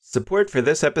Support for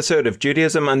this episode of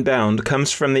Judaism Unbound comes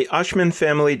from the Oshman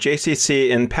Family JCC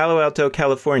in Palo Alto,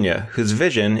 California, whose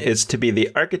vision is to be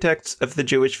the architects of the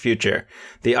Jewish future.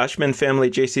 The Oshman Family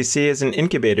JCC is an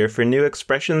incubator for new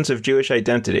expressions of Jewish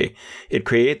identity. It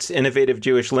creates innovative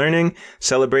Jewish learning,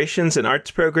 celebrations, and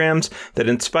arts programs that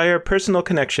inspire personal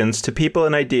connections to people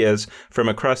and ideas from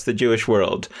across the Jewish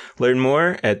world. Learn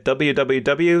more at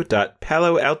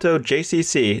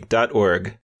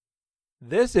www.paloaltojcc.org.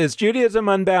 This is Judaism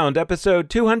Unbound, episode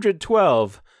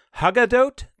 212,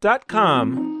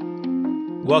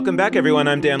 Haggadot.com. Welcome back, everyone.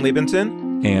 I'm Dan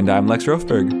Liebenson. And I'm Lex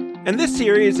Rothberg. And this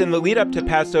series in the lead up to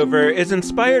Passover is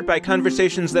inspired by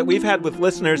conversations that we've had with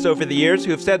listeners over the years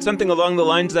who've said something along the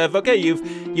lines of, okay, you've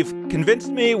convinced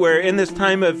me we're in this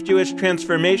time of Jewish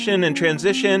transformation and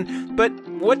transition, but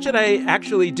what should I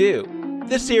actually do?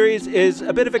 This series is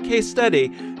a bit of a case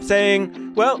study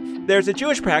saying, well, there's a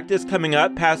Jewish practice coming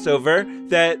up, Passover,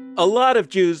 that a lot of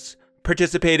Jews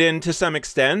participate in to some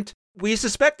extent. We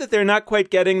suspect that they're not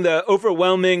quite getting the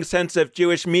overwhelming sense of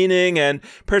Jewish meaning and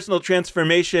personal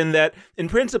transformation that, in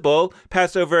principle,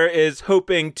 Passover is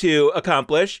hoping to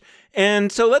accomplish.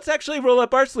 And so let's actually roll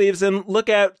up our sleeves and look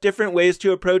at different ways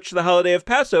to approach the holiday of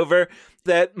Passover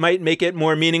that might make it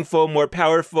more meaningful, more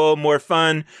powerful, more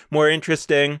fun, more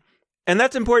interesting. And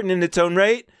that's important in its own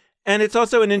right. And it's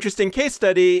also an interesting case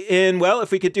study in, well,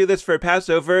 if we could do this for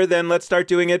Passover, then let's start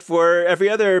doing it for every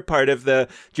other part of the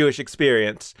Jewish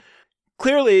experience.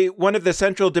 Clearly, one of the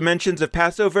central dimensions of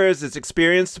Passover, as it's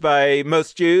experienced by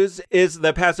most Jews, is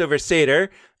the Passover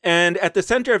Seder. And at the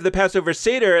center of the Passover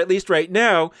Seder, at least right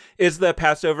now, is the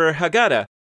Passover Haggadah.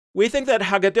 We think that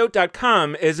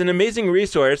Haggadot.com is an amazing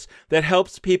resource that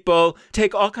helps people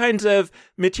take all kinds of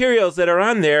materials that are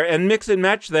on there and mix and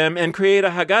match them and create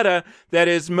a Haggadah that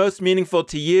is most meaningful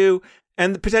to you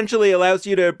and potentially allows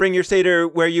you to bring your Seder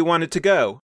where you want it to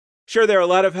go. Sure, there are a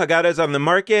lot of Haggadahs on the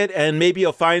market, and maybe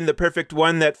you'll find the perfect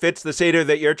one that fits the Seder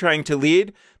that you're trying to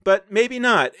lead, but maybe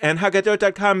not. And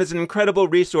Haggadot.com is an incredible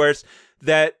resource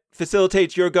that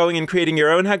facilitates your going and creating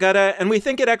your own Haggadah, and we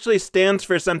think it actually stands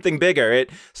for something bigger. It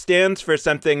stands for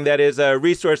something that is a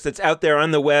resource that's out there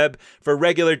on the web for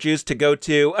regular Jews to go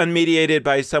to, unmediated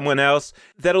by someone else,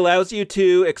 that allows you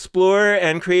to explore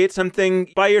and create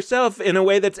something by yourself in a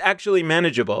way that's actually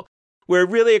manageable. We're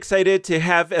really excited to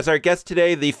have as our guest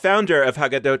today the founder of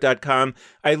Haggadot.com,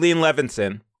 Eileen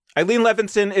Levinson. Eileen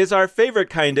Levinson is our favorite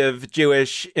kind of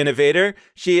Jewish innovator.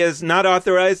 She is not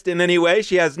authorized in any way.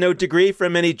 She has no degree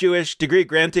from any Jewish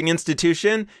degree-granting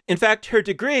institution. In fact, her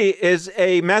degree is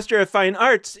a Master of Fine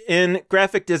Arts in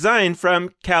Graphic Design from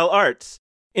Cal Arts.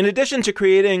 In addition to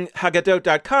creating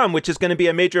Haggadot.com, which is going to be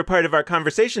a major part of our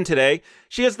conversation today,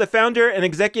 she is the founder and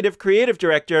executive creative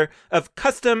director of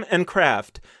Custom and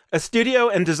Craft, a studio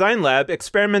and design lab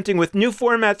experimenting with new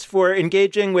formats for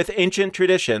engaging with ancient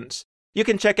traditions. You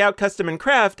can check out Custom and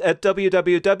Craft at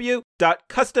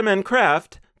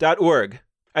www.customandcraft.org.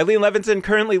 Eileen Levinson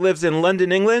currently lives in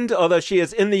London, England, although she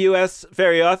is in the U.S.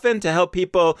 very often to help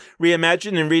people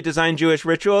reimagine and redesign Jewish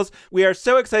rituals. We are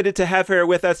so excited to have her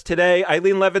with us today.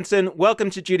 Eileen Levinson, welcome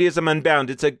to Judaism Unbound.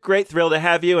 It's a great thrill to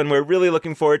have you, and we're really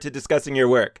looking forward to discussing your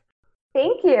work.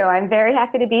 Thank you. I'm very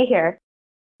happy to be here.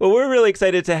 Well, we're really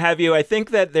excited to have you. I think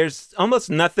that there's almost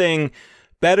nothing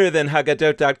better than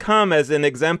Haggadot.com as an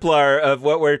exemplar of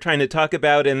what we're trying to talk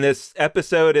about in this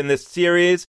episode, in this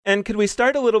series. And could we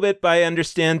start a little bit by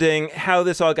understanding how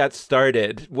this all got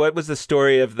started? What was the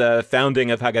story of the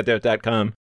founding of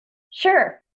Haggadot.com?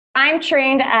 Sure. I'm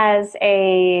trained as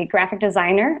a graphic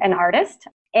designer and artist,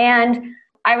 and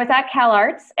I was at Cal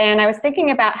Arts, and I was thinking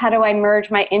about how do I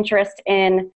merge my interest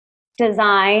in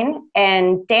design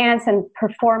and dance and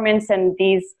performance and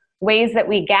these ways that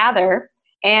we gather.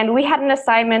 And we had an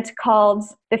assignment called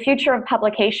The Future of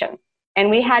Publication.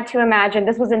 And we had to imagine,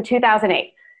 this was in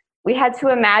 2008, we had to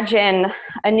imagine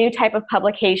a new type of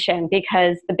publication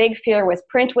because the big fear was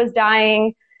print was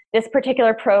dying. This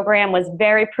particular program was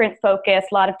very print focused,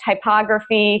 a lot of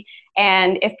typography.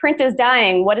 And if print is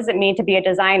dying, what does it mean to be a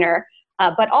designer?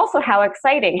 But also how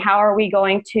exciting, how are we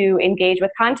going to engage with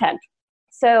content?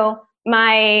 So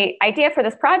my idea for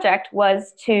this project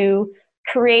was to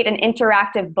create an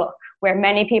interactive book where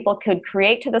many people could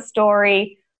create to the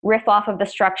story, riff off of the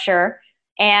structure,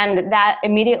 and that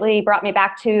immediately brought me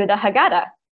back to the Haggadah.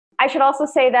 I should also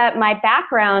say that my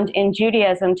background in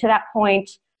Judaism, to that point,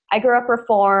 I grew up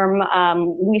Reform,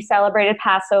 we celebrated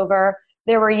Passover.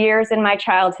 There were years in my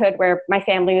childhood where my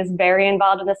family was very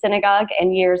involved in the synagogue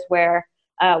and years where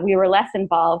we were less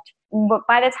involved. But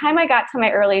by the time I got to my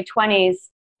early 20s,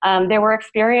 there were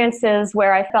experiences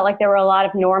where I felt like there were a lot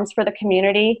of norms for the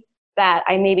community that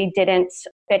I maybe didn't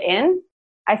fit in.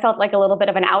 I felt like a little bit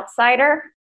of an outsider.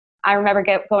 I remember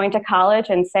going to college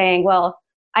and saying, well,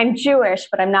 I'm Jewish,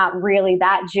 but I'm not really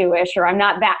that Jewish, or I'm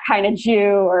not that kind of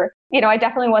Jew, or, I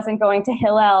definitely wasn't going to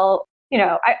Hillel.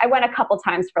 I went a couple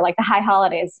times for like the high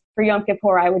holidays. For Yom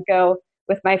Kippur, I would go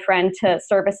with my friend to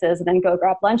services and then go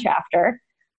grab lunch after.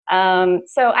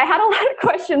 So I had a lot of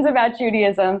questions about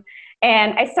Judaism,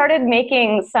 and I started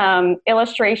making some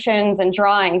illustrations and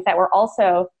drawings that were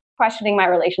also questioning my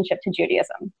relationship to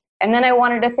Judaism. And then I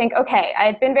wanted to think, okay, I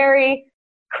had been very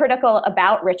critical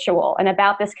about ritual and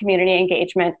about this community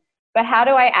engagement, but how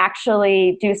do I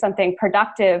actually do something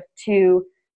productive to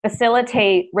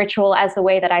facilitate ritual as the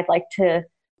way that I'd like to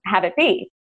have it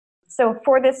be? So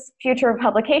for this future of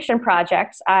publication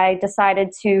project, I decided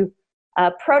to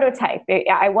prototype.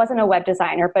 I wasn't a web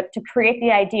designer, but to create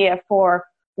the idea for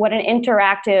what an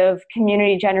interactive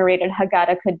community-generated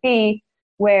Haggadah could be,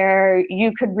 where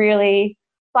you could really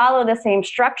follow the same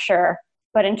structure,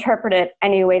 but interpret it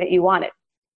any way that you wanted.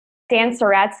 Dan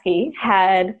Saratsky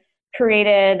had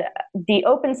created the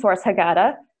open source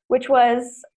Haggadah, which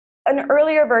was an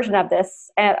earlier version of this,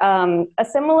 a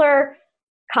similar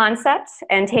concept,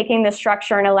 and taking the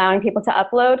structure and allowing people to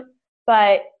upload,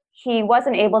 but he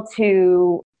wasn't able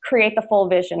to create the full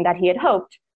vision that he had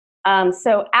hoped.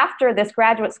 So after this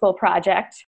graduate school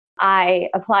project, I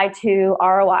applied to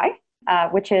ROI,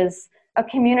 which is a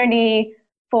community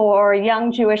for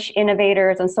young Jewish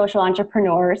innovators and social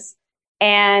entrepreneurs.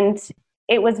 And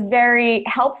it was very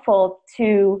helpful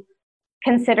to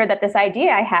consider that this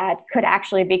idea I had could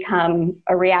actually become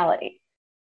a reality.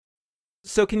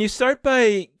 So can you start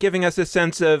by giving us a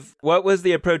sense of what was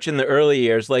the approach in the early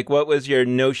years? Like, what was your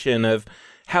notion of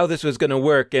how this was going to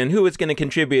work and who was going to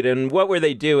contribute and what were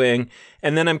they doing?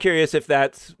 And then I'm curious if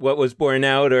that's what was borne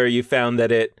out or you found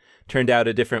that it turned out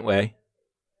a different way.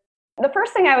 The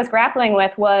first thing I was grappling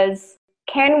with was,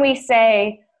 can we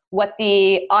say what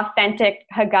the authentic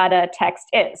Haggadah text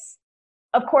is?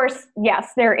 Of course,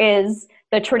 yes, there is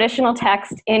the traditional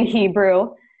text in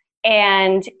Hebrew,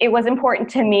 and it was important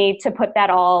to me to put that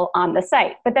all on the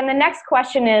site. But then the next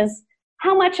question is,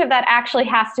 how much of that actually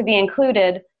has to be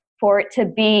included for it to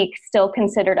be still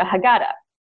considered a Haggadah?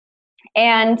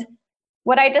 And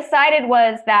what I decided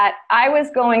was that I was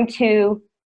going to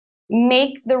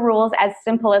make the rules as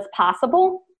simple as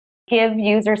possible, give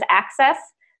users access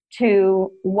to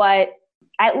what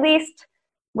at least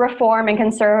reform and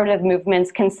conservative movements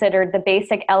considered the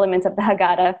basic elements of the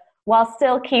Haggadah, while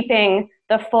still keeping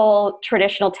the full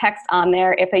traditional text on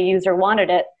there if a user wanted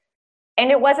it. And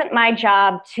it wasn't my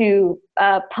job to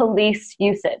police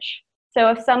usage. So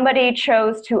if somebody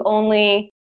chose to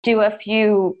only do a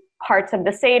few parts of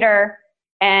the Seder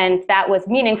and that was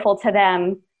meaningful to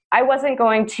them, I wasn't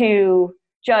going to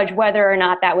judge whether or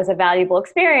not that was a valuable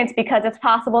experience, because it's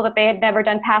possible that they had never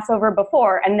done Passover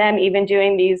before, and them even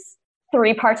doing these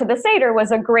 3 parts of the Seder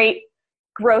was a great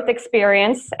growth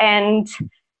experience, and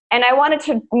I wanted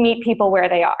to meet people where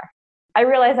they are. I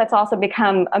realize that's also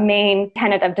become a main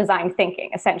tenet of design thinking,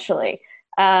 essentially.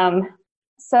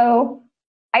 So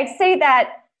I'd say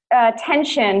that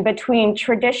tension between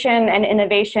tradition and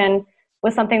innovation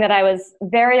was something that I was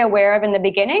very aware of in the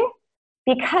beginning,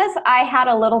 because I had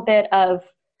a little bit of,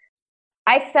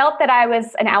 I felt that I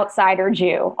was an outsider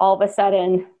Jew all of a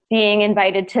sudden being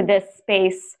invited to this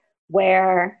space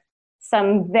where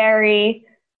some very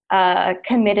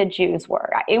committed Jews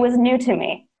were. It was new to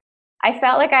me. I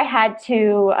felt like I had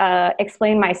to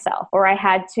explain myself, or I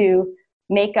had to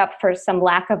make up for some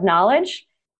lack of knowledge.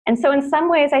 And so in some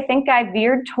ways, I think I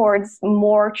veered towards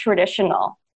more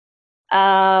traditional.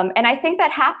 And I think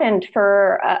that happened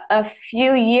for a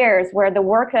few years, where the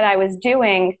work that I was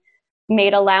doing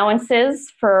made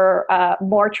allowances for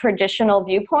more traditional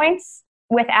viewpoints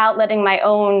without letting my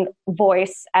own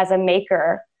voice as a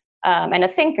maker and a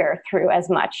thinker through as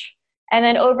much. And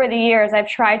then over the years, I've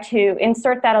tried to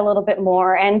insert that a little bit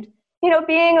more. And,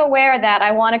 being aware that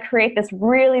I want to create this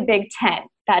really big tent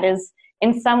that is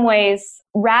in some ways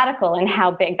radical in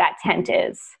how big that tent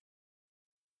is.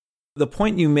 The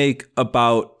point you make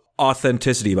about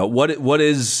authenticity, about what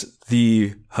is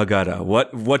the Haggadah?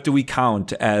 What do we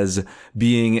count as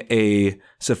being a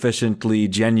sufficiently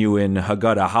genuine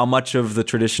Haggadah? How much of the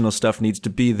traditional stuff needs to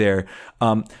be there?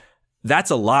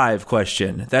 That's a live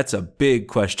question. That's a big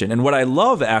question. And what I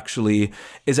love, actually,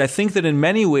 is I think that in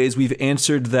many ways we've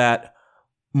answered that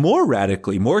more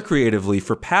radically, more creatively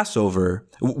for Passover.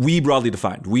 We broadly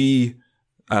defined.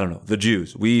 The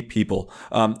Jews, we people.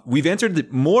 We've answered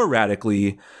it more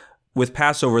radically with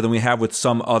Passover than we have with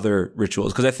some other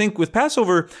rituals. Because I think with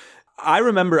Passover, I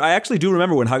actually do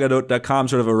remember when Haggadot.com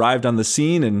sort of arrived on the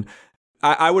scene, and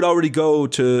I would already go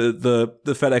to the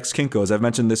FedEx Kinko's. I've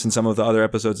mentioned this in some of the other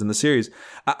episodes in the series.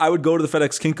 I would go to the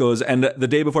FedEx Kinko's, and the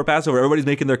day before Passover, everybody's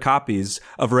making their copies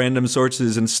of random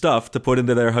sources and stuff to put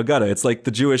into their Haggadah. It's like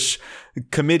the Jewish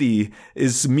committee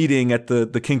is meeting at the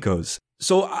Kinko's.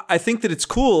 So I think that it's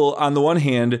cool, on the one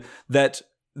hand, that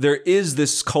there is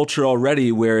this culture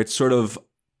already where it's sort of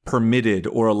permitted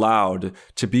or allowed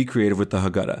to be creative with the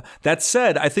Haggadah. That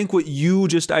said, I think what you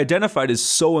just identified is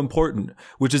so important,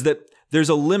 which is that there's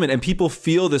a limit, and people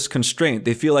feel this constraint.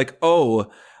 They feel like,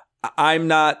 oh, I'm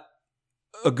not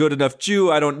a good enough Jew.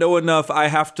 I don't know enough. I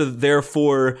have to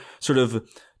therefore sort of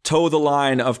toe the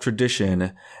line of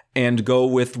tradition and go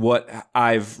with what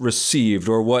I've received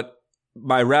or what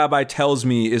my rabbi tells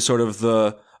me is sort of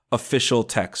the official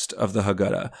text of the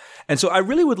Haggadah. And so I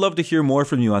really would love to hear more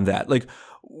from you on that. Like,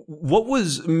 what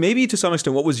was, maybe to some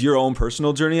extent, what was your own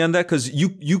personal journey on that? Because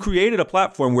you created a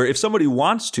platform where if somebody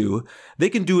wants to, they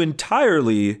can do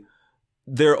entirely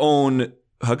their own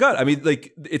Haggadah. I mean,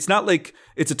 like, it's not like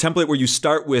it's a template where you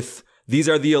start with, these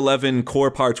are the 11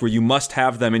 core parts where you must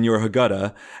have them in your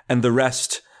Haggadah, and the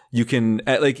rest you can,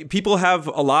 like, people have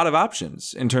a lot of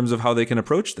options in terms of how they can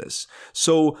approach this.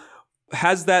 So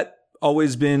has that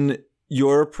always been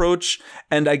your approach?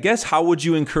 And I guess, how would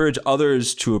you encourage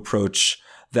others to approach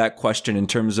that question in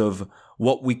terms of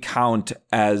what we count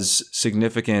as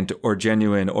significant or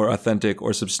genuine or authentic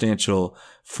or substantial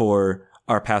for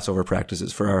our Passover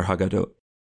practices, for our Haggadot?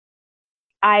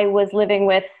 I was living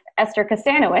with Esther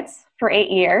Kastanowitz for 8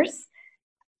 years.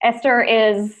 Esther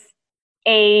is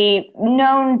a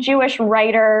known Jewish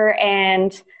writer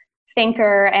and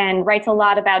thinker and writes a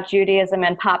lot about Judaism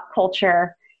and pop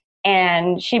culture.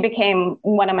 And she became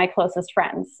one of my closest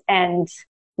friends. And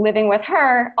living with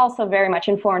her also very much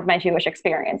informed my Jewish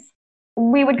experience.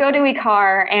 We would go to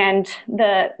Ikar, and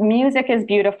the music is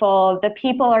beautiful. The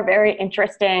people are very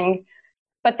interesting.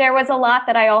 But there was a lot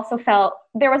that I also felt,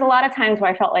 there was a lot of times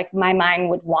where I felt like my mind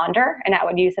would wander, and I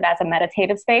would use it as a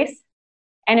meditative space.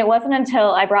 And it wasn't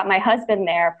until I brought my husband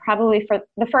there, probably for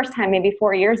the first time, maybe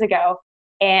 4 years ago.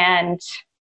 And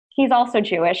he's also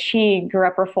Jewish. He grew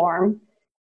up Reform.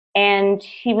 And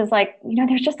he was like,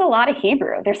 there's just a lot of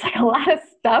Hebrew. There's like a lot of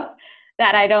stuff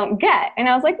that I don't get. And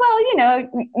I was like, well,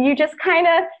 you just kind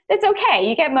of, it's okay.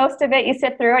 You get most of it, you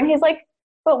sit through. And he's like,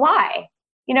 but why?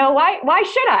 Why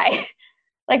should I?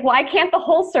 Like, why can't the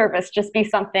whole service just be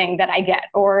something that I get?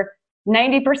 Or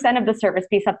 90% of the service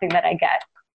be something that I get?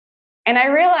 And I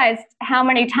realized how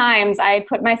many times I had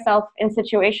put myself in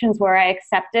situations where I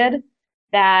accepted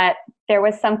that there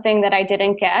was something that I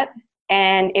didn't get,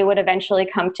 and it would eventually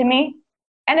come to me.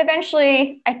 And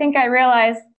eventually, I think I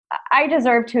realized I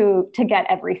deserve to get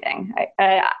everything.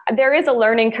 There is a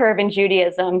learning curve in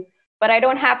Judaism, but I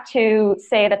don't have to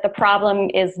say that the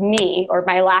problem is me or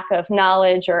my lack of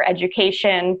knowledge or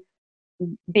education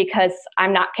because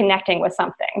I'm not connecting with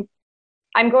something.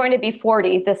 I'm going to be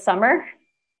 40 this summer,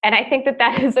 and I think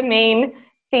that is a main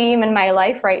theme in my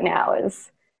life right now,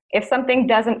 is if something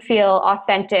doesn't feel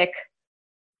authentic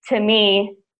to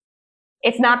me,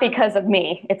 it's not because of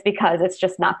me. It's because it's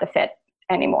just not the fit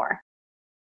anymore.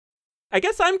 I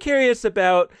guess I'm curious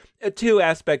about two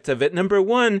aspects of it. Number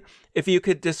one, if you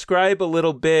could describe a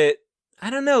little bit, I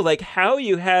don't know, like how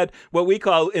you had what we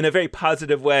call, in a very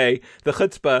positive way, the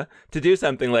chutzpah to do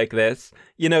something like this.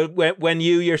 When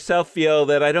you yourself feel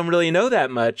that I don't really know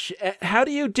that much, how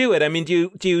do you do it? I mean, do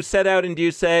you set out and do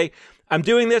you say, I'm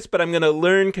doing this, but I'm going to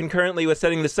learn concurrently with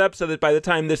setting this up so that by the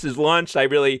time this is launched, I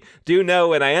really do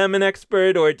know and I am an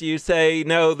expert? Or do you say,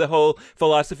 no, the whole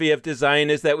philosophy of design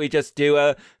is that we just do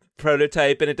a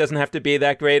prototype and it doesn't have to be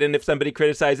that great, and if somebody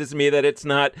criticizes me that it's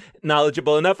not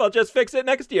knowledgeable enough, I'll just fix it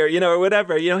next year, or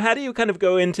whatever. How do you kind of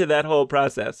go into that whole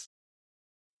process?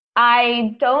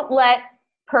 I don't let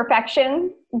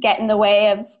perfection get in the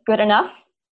way of good enough.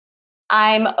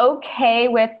 I'm okay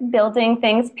with building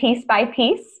things piece by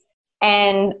piece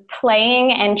and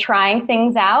playing and trying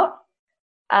things out.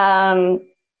 I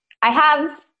have,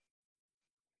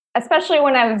 especially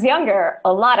when I was younger,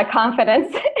 a lot of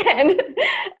confidence.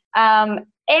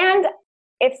 And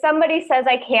if somebody says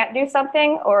I can't do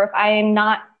something, or if I am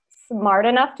not smart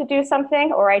enough to do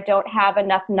something, or I don't have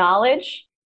enough knowledge,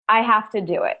 I have to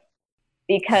do it,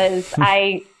 because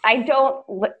I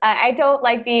don't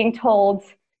like being told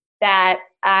that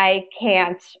I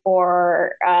can't,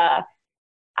 or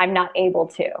I'm not able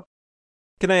to.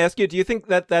 Can I ask you, do you think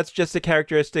that that's just a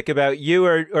characteristic about you,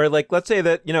 or like, let's say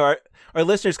that, our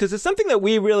listeners, because it's something that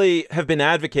we really have been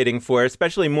advocating for,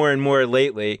 especially more and more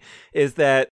lately, is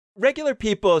that regular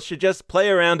people should just play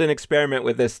around and experiment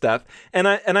with this stuff. And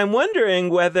I'm wondering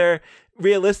whether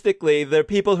realistically, the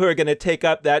people who are going to take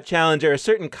up that challenge are a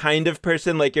certain kind of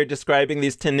person, like you're describing,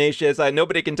 these tenacious,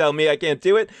 nobody can tell me I can't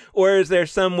do it? Or is there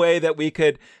some way that we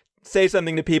could say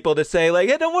something to people to say, like,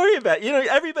 hey, don't worry about it.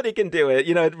 Everybody can do it.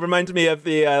 It reminds me of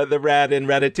the rat in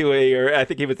Ratatouille, or I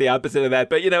think he was the opposite of that.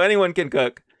 But, anyone can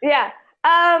cook. Yeah.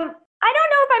 I don't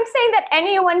know if I'm saying that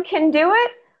anyone can do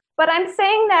it, but I'm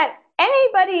saying that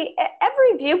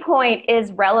every viewpoint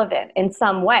is relevant in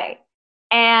some way.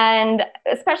 And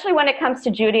especially when it comes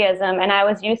to Judaism, and I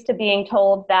was used to being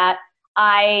told that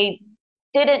I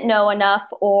didn't know enough,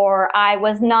 or I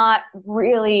was not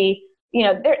really,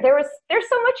 there's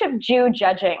so much of Jew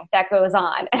judging that goes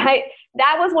on. And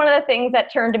that was one of the things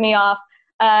that turned me off.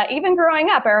 Even growing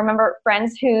up, I remember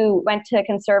friends who went to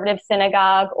conservative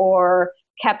synagogue or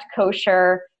kept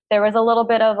kosher. There was a little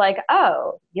bit of like,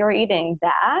 oh, you're eating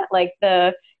that? Like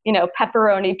the,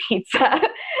 pepperoni pizza.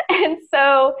 And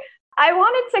so I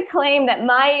wanted to claim that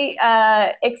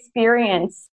my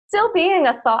experience, still being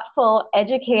a thoughtful,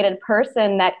 educated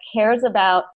person that cares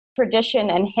about tradition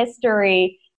and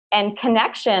history and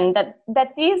connection,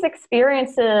 that these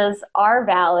experiences are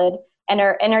valid and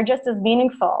are just as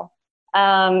meaningful.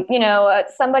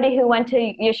 Somebody who went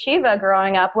to yeshiva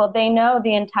growing up, well, they know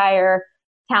the entire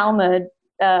Talmud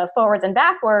forwards and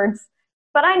backwards,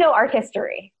 but I know art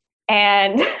history,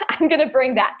 and I'm going to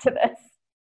bring that to this.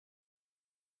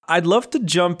 I'd love to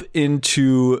jump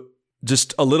into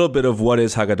just a little bit of what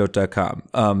is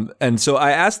Haggadot.com. And so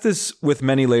I asked this with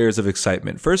many layers of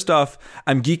excitement. First off,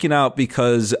 I'm geeking out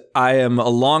because I am a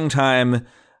longtime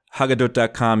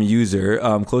Haggadot.com user,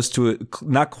 close to it,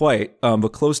 not quite, but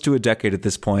close to a decade at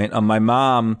this point. My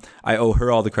mom, I owe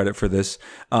her all the credit for this,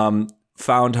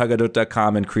 found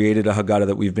Haggadot.com and created a Haggadah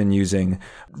that we've been using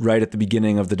right at the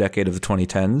beginning of the decade of the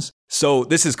 2010s. So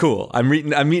this is cool. I'm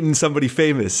meeting somebody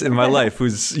famous in my life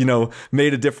who's,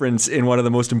 made a difference in one of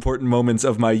the most important moments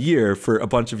of my year for a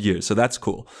bunch of years. So that's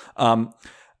cool.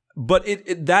 But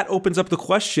that opens up the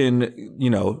question,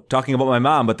 talking about my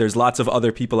mom, but there's lots of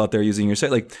other people out there using your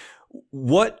site. Like,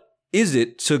 what is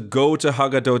it to go to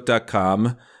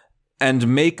Haggadot.com and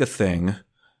make a thing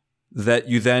that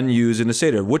you then use in a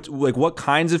Seder? What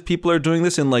kinds of people are doing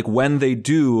this? And when they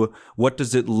do, what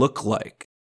does it look like?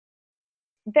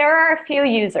 There are a few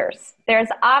users. There's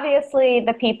obviously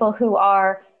the people who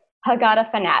are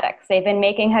Haggadah fanatics. They've been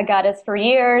making Haggadahs for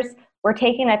years. We're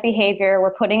taking that behavior,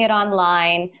 we're putting it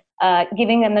online,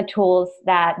 giving them the tools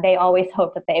that they always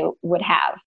hoped that they would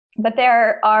have. But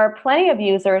there are plenty of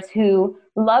users who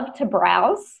love to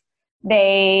browse.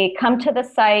 They come to the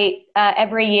site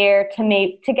every year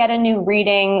to get a new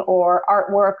reading or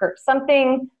artwork or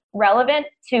something relevant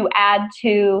to add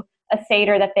to a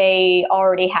Seder that they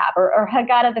already have, or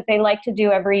Haggadah that they like to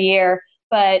do every year,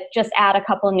 but just add a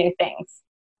couple new things.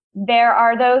 There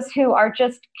are those who are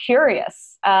just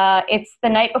curious. It's the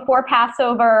night before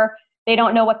Passover. They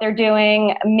don't know what they're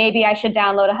doing. Maybe I should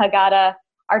download a Haggadah.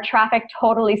 Our traffic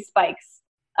totally spikes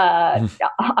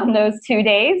on those 2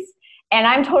 days. And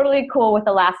I'm totally cool with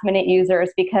the last minute users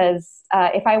because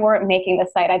if I weren't making the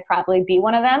site, I'd probably be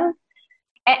one of them.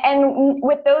 And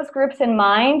with those groups in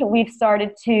mind, we've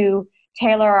started to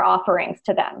tailor our offerings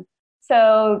to them.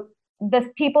 So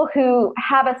the people who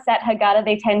have a set Haggadah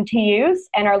they tend to use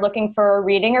and are looking for a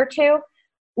reading or two,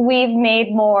 we've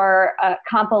made more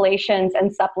compilations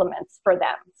and supplements for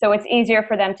them. So it's easier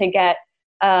for them to get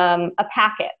a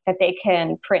packet that they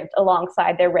can print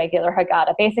alongside their regular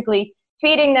Haggadah, basically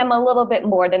feeding them a little bit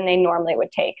more than they normally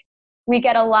would take. We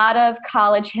get a lot of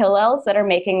college Hillels that are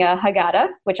making a Haggadah,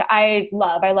 which I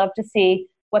love. I love to see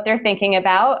what they're thinking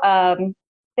about.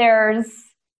 There's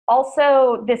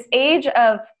also this age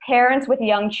of parents with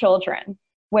young children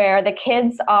where the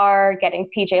kids are getting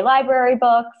PJ Library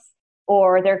books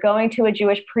or they're going to a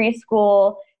Jewish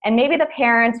preschool, and maybe the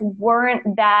parents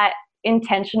weren't that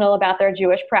intentional about their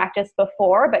Jewish practice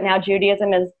before, but now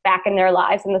Judaism is back in their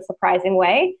lives in a surprising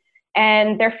way.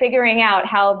 And they're figuring out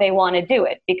how they want to do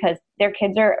it because their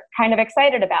kids are kind of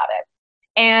excited about it.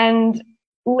 And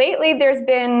lately there's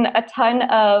been a ton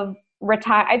of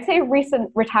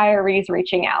recent retirees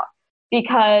reaching out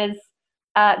because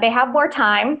they have more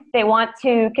time. They want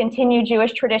to continue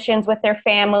Jewish traditions with their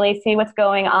family, see what's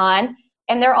going on.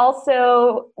 And they're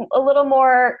also a little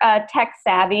more tech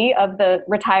savvy of the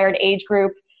retired age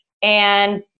group.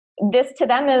 And this to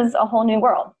them is a whole new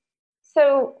world.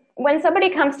 So when somebody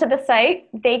comes to the site,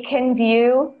 they can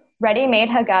view ready-made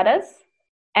Haggadahs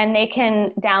and they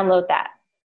can download that.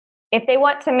 If they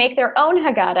want to make their own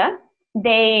Haggadah,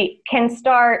 they can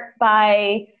start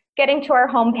by getting to our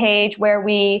homepage where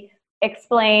we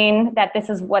explain that this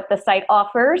is what the site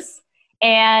offers.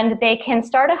 And they can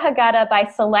start a Haggadah by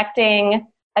selecting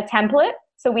a template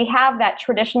So we have that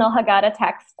traditional Haggadah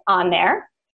text on there.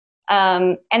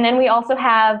 And then we also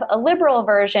have a liberal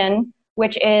version,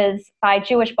 which is by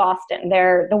Jewish Boston.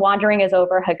 The Wandering is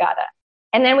Over Haggadah.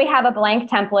 And then we have a blank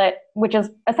template, which is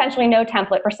essentially no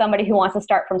template for somebody who wants to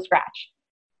start from scratch.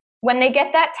 When they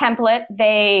get that template,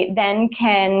 they then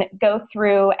can go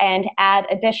through and add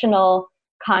additional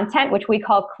content, which we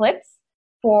call clips,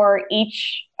 for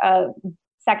each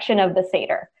section of the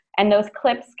Seder. And those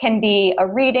clips can be a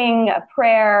reading, a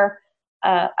prayer,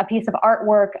 a piece of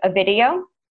artwork, a video.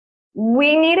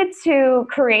 We needed to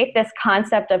create this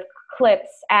concept of clips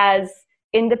as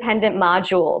independent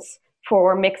modules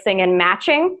for mixing and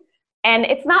matching. And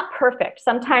it's not perfect.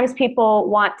 Sometimes people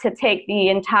want to take the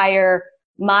entire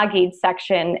Maggid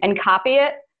section and copy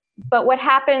it. But what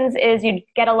happens is you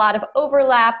get a lot of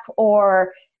overlap,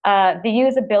 or the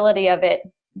usability of it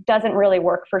doesn't really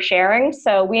work for sharing.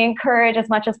 So we encourage as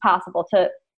much as possible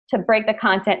to break the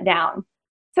content down.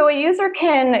 So a user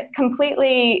can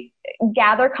completely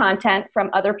gather content from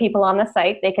other people on the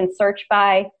site. They can search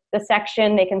by the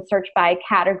section, they can search by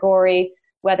category,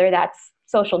 whether that's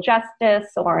social justice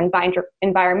or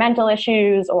environmental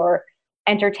issues or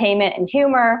entertainment and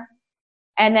humor,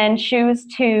 and then choose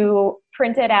to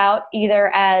print it out either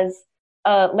as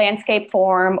a landscape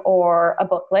form or a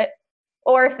booklet.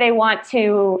 Or if they want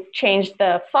to change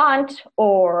the font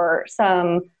or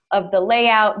some of the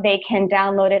layout, they can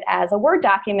download it as a Word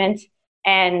document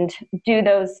and do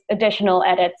those additional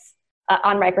edits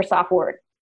on Microsoft Word.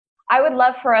 I would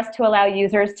love for us to allow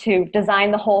users to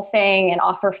design the whole thing and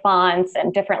offer fonts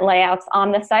and different layouts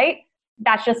on the site.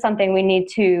 That's just something we need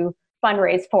to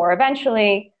fundraise for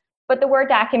eventually. But the Word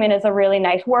document is a really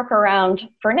nice workaround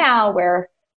for now, where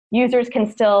users can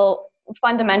still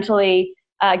fundamentally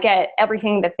get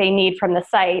everything that they need from the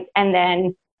site and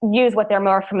then use what they're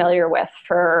more familiar with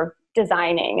for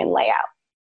designing and layout.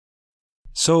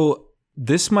 So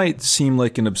this might seem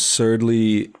like an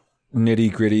absurdly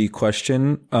nitty-gritty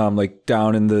question, like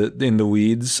down in the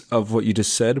weeds of what you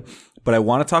just said, but I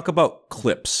want to talk about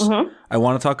clips. Mm-hmm. I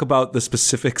want to talk about the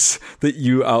specifics that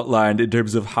you outlined in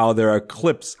terms of how there are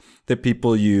clips that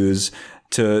people use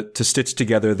to stitch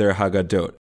together their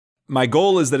Haggadot. My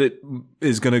goal is that it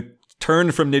is going to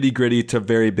turn from nitty-gritty to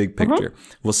very big picture.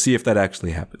 Mm-hmm. We'll see if that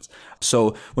actually happens.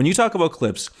 So when you talk about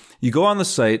clips, you go on the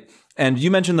site, and you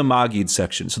mentioned the Maggid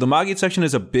section. So the Maggid section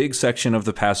is a big section of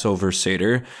the Passover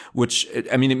Seder, which,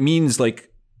 I mean, it means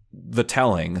like the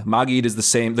telling. Maggid is the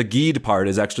same. The Gid part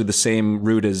is actually the same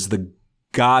root as the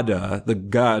Gada, the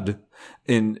Gad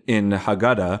in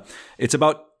Haggadah. It's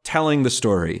about telling the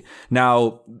story.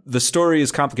 Now, the story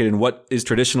is complicated, and what is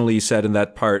traditionally said in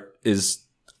that part is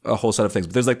a whole set of things.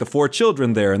 But there's like the 4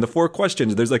 children there and the 4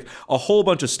 questions. There's like a whole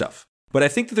bunch of stuff. But I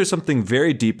think that there's something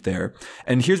very deep there.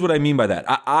 And here's what I mean by that.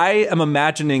 I am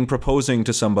imagining proposing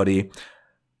to somebody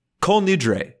Kol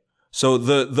Nidre. So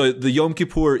the Yom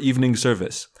Kippur evening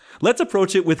service. Let's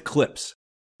approach it with clips.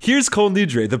 Here's Kol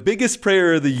Nidre, the biggest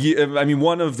prayer of the year. I mean,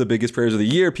 one of the biggest prayers of the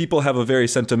year. People have a very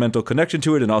sentimental connection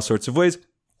to it in all sorts of ways.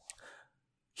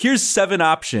 Here's 7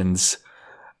 options.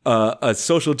 A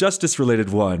social justice related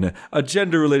one, a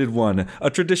gender related one, a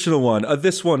traditional one, a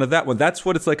this one, a that one. That's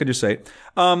what it's like on your site.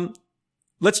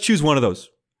 Let's choose one of those.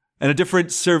 And a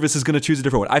different service is going to choose a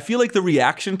different one. I feel like the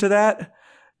reaction to that,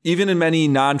 even in many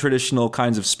non-traditional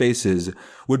kinds of spaces,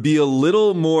 would be a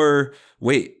little more,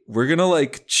 wait, we're going to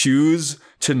like choose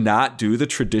to not do the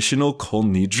traditional Kol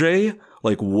Nidre?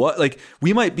 Like what? Like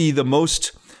we might be the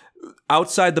most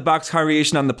outside the box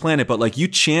congregation on the planet, but like you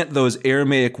chant those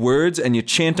Aramaic words and you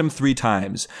chant them 3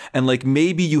 times. And like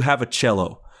maybe you have a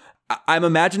cello. I'm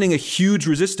imagining a huge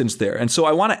resistance there. And so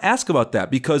I want to ask about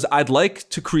that because I'd like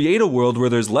to create a world where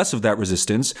there's less of that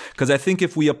resistance. Because I think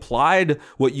if we applied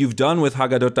what you've done with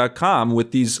Haggadot.com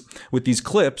with these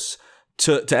clips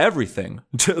to everything,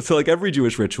 to like every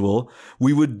Jewish ritual,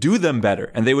 we would do them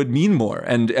better and they would mean more.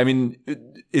 And I mean,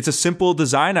 it's a simple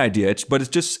design idea, but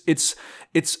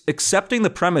it's accepting the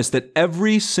premise that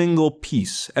every single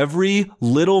piece, every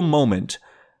little moment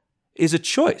is a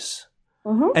choice.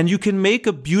 Mm-hmm. And you can make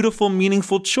a beautiful,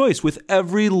 meaningful choice with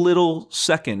every little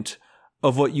second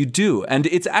of what you do. And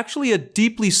it's actually a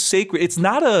deeply sacred, it's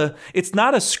not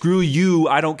a screw you,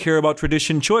 I don't care about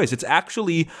tradition choice. It's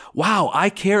actually, wow,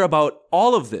 I care about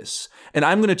all of this. And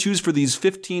I'm going to choose for these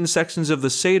 15 sections of the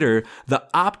Seder, the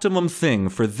optimum thing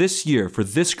for this year, for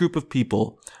this group of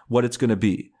people, what it's going to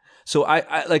be. So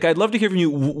I'd love to hear from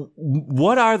you.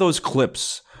 What are those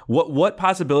clips? What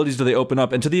possibilities do they open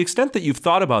up? And to the extent that you've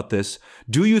thought about this,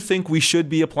 do you think we should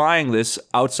be applying this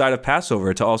outside of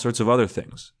Passover to all sorts of other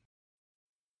things?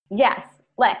 Yes,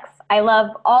 Lex, I love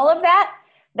all of that.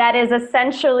 That is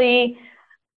essentially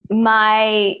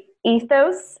my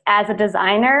ethos as a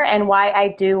designer and why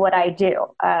I do what I do.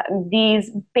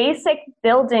 These basic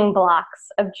building blocks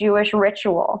of Jewish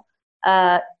ritual,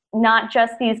 not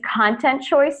just these content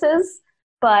choices,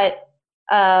 but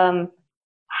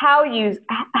how you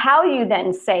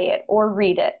then say it or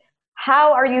read it.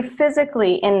 How are you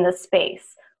physically in the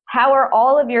space? How are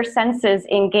all of your senses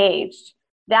engaged?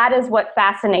 That is what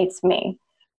fascinates me.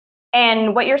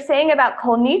 And what you're saying about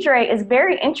Kol Nidre is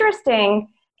very interesting,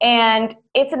 and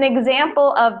it's an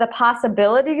example of the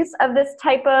possibilities of this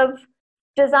type of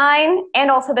design and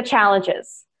also the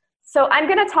challenges. So I'm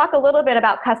going to talk a little bit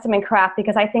about custom and craft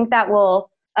because I think that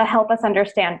will help us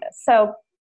understand this. So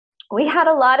we had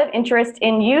a lot of interest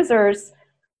in users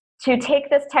to take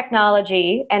this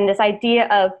technology and this idea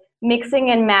of mixing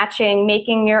and matching,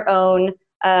 making your own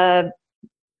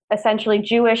essentially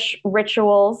Jewish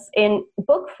rituals in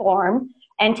book form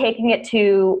and taking it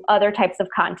to other types of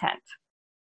content.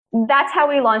 That's how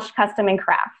we launched Custom and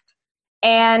Craft.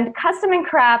 And Custom and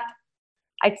Craft,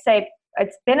 I'd say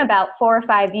it's been about 4 or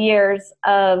 5 years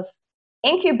of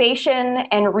incubation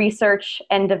and research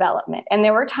and development. And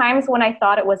there were times when I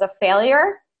thought it was a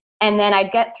failure, and then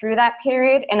I'd get through that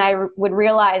period and I would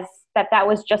realize that that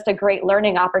was just a great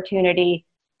learning opportunity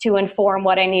to inform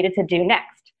what I needed to do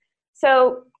next.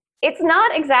 So it's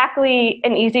not exactly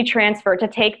an easy transfer to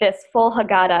take this full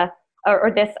Haggadah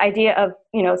or this idea of,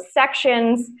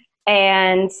 sections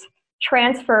and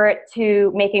transfer it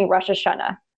to making Rosh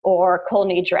Hashanah or Kol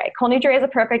Nidre. Kol Nidre is a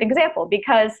perfect example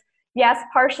because, yes,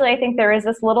 partially I think there is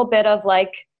this little bit of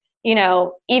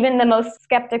even the most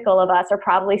skeptical of us are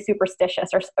probably superstitious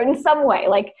or in some way.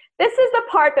 Like, this is the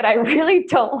part that I really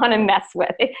don't want to mess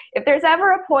with. If there's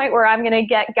ever a point where I'm going to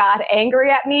get God angry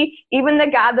at me, even the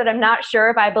God that I'm not sure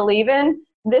if I believe in,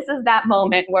 this is that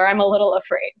moment where I'm a little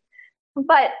afraid.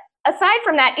 But aside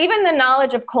from that, even the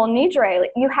knowledge of Kol Nidre,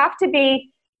 you have to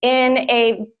be in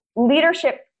a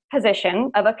leadership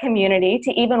position of a community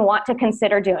to even want to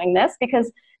consider doing this,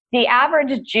 because the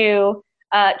average Jew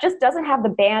just doesn't have the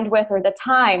bandwidth or the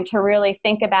time to really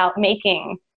think about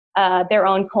making their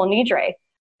own Kol Nidre.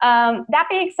 That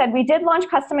being said, we did launch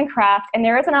Custom and Craft, and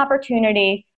there is an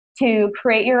opportunity to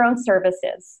create your own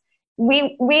services.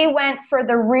 We went for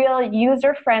the real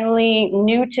user-friendly,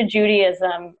 new to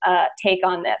Judaism take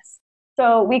on this.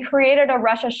 So we created a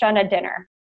Rosh Hashanah dinner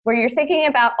where you're thinking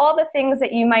about all the things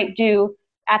that you might do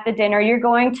at the dinner. You're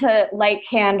going to light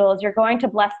candles. You're going to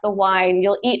bless the wine.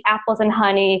 You'll eat apples and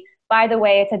honey. By the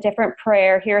way, it's a different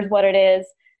prayer. Here's what it is.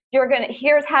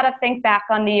 Here's how to think back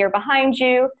on the year behind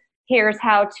you. Here's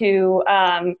how to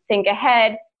think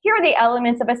ahead. Here are the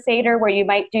elements of a Seder where you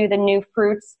might do the new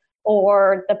fruits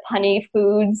or the punny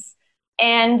foods.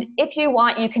 And if you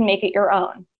want, you can make it your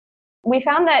own. We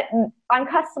found that on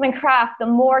Custom and Craft, the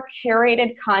more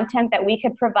curated content that we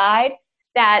could provide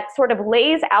that sort of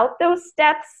lays out those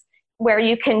steps where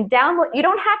you can download. You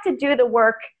don't have to do the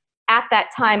work at that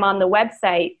time on the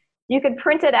website. You could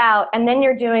print it out, and then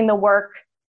you're doing the work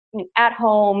at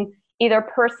home, either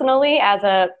personally as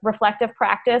a reflective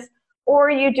practice,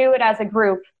 or you do it as a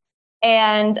group.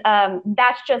 And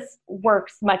that just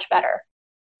works much better.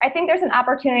 I think there's an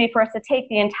opportunity for us to take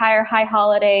the entire High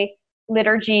Holiday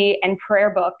liturgy and prayer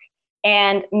book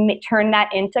and turn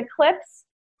that into clips,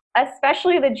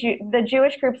 especially the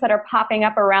Jewish groups that are popping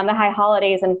up around the High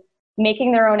Holidays and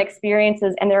making their own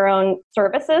experiences and their own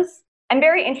services. I'm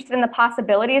very interested in the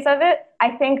possibilities of it.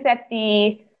 I think that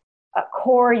the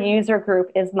core user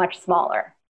group is much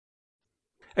smaller.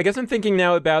 I guess I'm thinking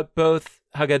now about both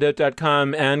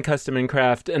Haggadot.com and Custom and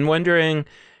Craft and wondering,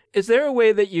 is there a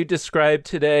way that you describe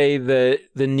today the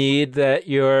need that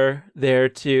you're there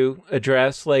to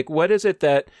address? Like, what is it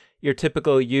that your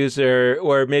typical user,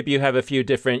 or maybe you have a few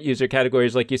different user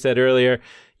categories, like you said earlier,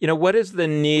 what is the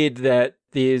need that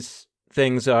these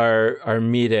things are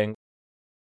meeting?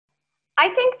 I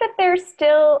think that there's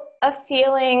still a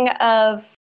feeling of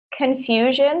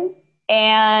confusion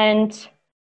and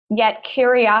yet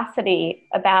curiosity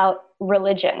about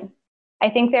religion. I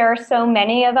think there are so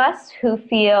many of us who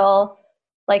feel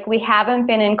like we haven't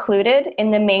been included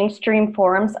in the mainstream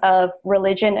forms of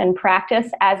religion and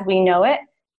practice as we know it.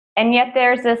 And yet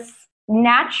there's this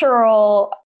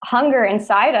natural hunger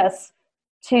inside us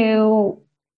to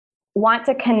want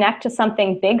to connect to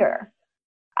something bigger.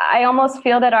 I almost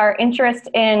feel that our interest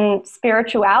in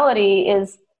spirituality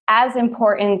is as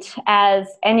important as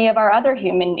any of our other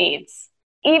human needs.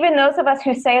 Even those of us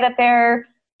who say that they're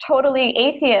totally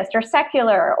atheist or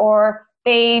secular, or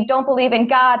they don't believe in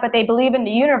God, but they believe in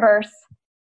the universe,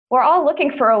 we're all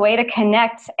looking for a way to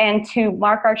connect and to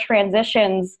mark our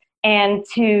transitions and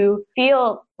to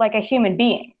feel like a human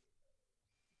being.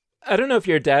 I don't know if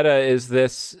your data is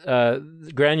this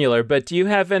granular, but do you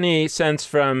have any sense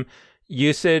from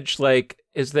usage? Like,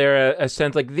 is there a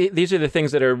sense like these are the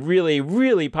things that are really,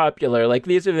 really popular? Like,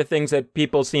 these are the things that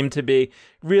people seem to be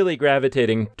really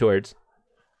gravitating towards?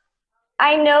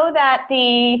 I know that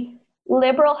the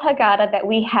liberal Haggadah that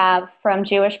we have from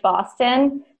Jewish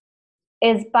Boston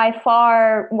is by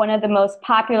far one of the most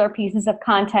popular pieces of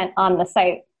content on the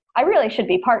site. I really should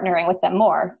be partnering with them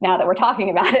more now that we're talking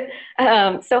about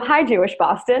it. So hi, Jewish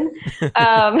Boston. But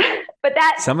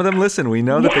that some of them listen. We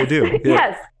know that they do. Yeah.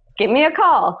 Yes, give me a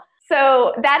call.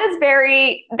 So that is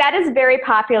very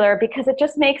popular because it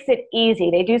just makes it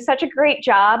easy. They do such a great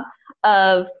job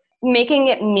of making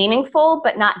it meaningful,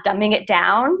 but not dumbing it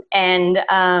down, and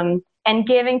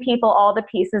giving people all the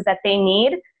pieces that they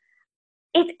need.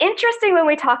 It's interesting when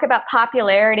we talk about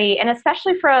popularity, and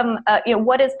especially from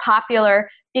what is popular,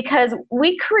 because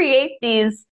we create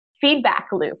these feedback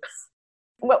loops.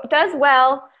 What does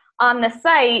well on the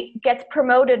site gets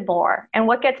promoted more, and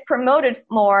what gets promoted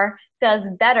more does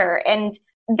better. And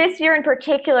this year in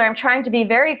particular, I'm trying to be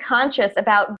very conscious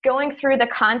about going through the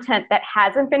content that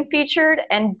hasn't been featured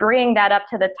and bringing that up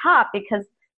to the top, because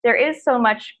there is so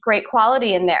much great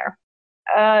quality in there.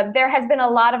 There has been a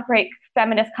lot of great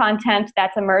feminist content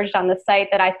that's emerged on the site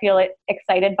that I feel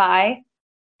excited by,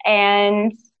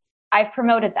 and I've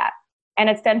promoted that, and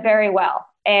it's done very well.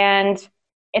 And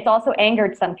it's also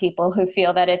angered some people who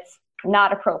feel that it's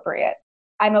not appropriate.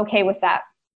 I'm okay with that.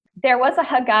 There was a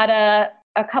Haggadah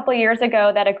a couple years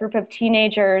ago that a group of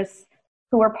teenagers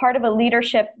who were part of a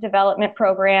leadership development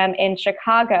program in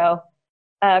Chicago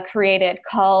created,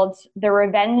 called The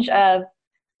Revenge of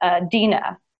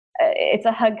Dinah. It's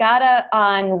a Haggadah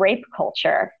on rape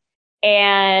culture.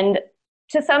 And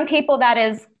to some people, that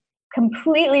is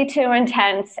completely too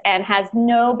intense and has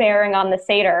no bearing on the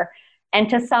Seder. And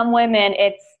to some women,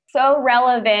 it's so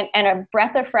relevant and a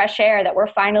breath of fresh air that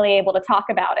we're finally able to talk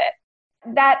about it.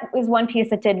 That was one piece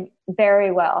that did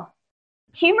very well.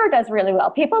 Humor does really well.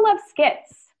 People love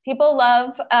skits. People love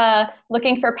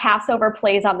looking for Passover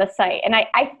plays on the site. And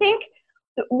I think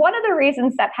one of the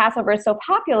reasons that Passover is so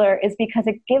popular is because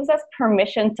it gives us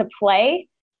permission to play,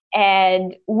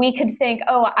 and we could think,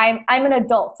 oh, I'm an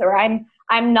adult, or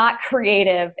I'm not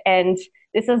creative, and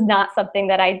this is not something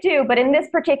that I do. But in this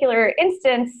particular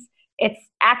instance, it's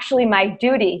actually my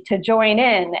duty to join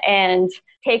in and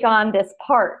take on this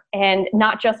part, and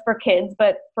not just for kids,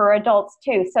 but for adults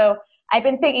too. So I've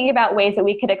been thinking about ways that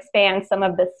we could expand some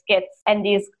of the skits and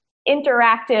these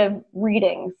interactive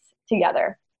readings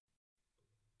together.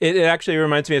 It actually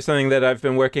reminds me of something that I've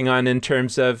been working on in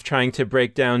terms of trying to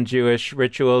break down Jewish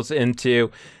rituals into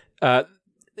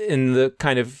in the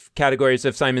kind of categories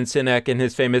of Simon Sinek in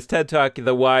his famous TED Talk,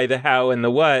 the why, the how, and the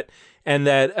what. And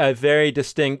that a very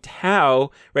distinct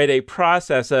how, right, a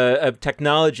process, a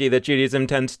technology that Judaism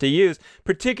tends to use,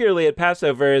 particularly at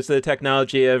Passover, is the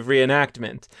technology of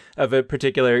reenactment of a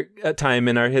particular time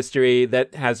in our history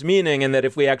that has meaning, and that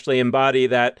if we actually embody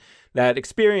that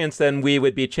experience, then we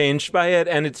would be changed by it.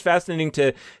 And it's fascinating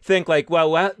to think like,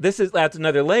 well, adds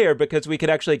another layer, because we could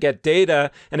actually get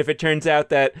data. And if it turns out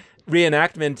that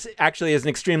reenactment actually is an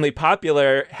extremely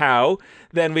popular how,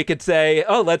 then we could say,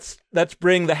 oh, let's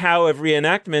bring the how of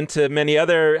reenactment to many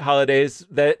other holidays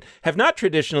that have not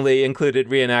traditionally included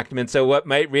reenactment. So what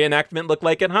might reenactment look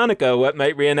like at Hanukkah? What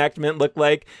might reenactment look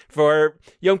like for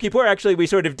Yom Kippur? Actually, we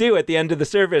sort of do at the end of the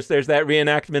service. There's that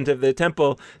reenactment of the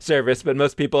temple service, but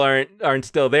most people aren't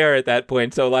still there at that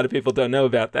point. So a lot of people don't know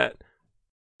about that.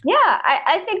 Yeah,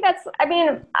 I think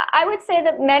I would say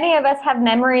that many of us have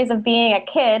memories of being a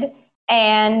kid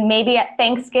and maybe at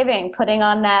Thanksgiving putting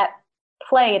on that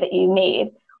play that you made,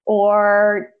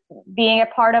 or being a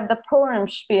part of the Purim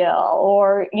spiel,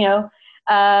 or,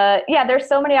 there's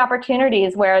so many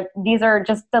opportunities where these are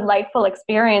just delightful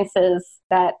experiences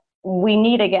that we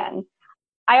need again.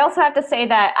 I also have to say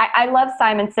that I love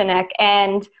Simon Sinek,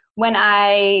 and when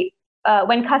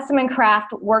Custom and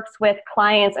Craft works with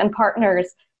clients and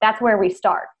partners, that's where we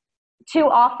start. Too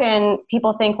often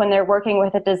people think when they're working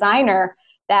with a designer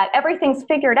that everything's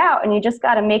figured out and you just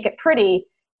got to make it pretty.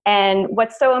 And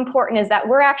what's so important is that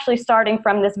we're actually starting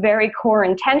from this very core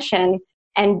intention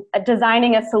and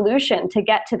designing a solution to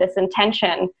get to this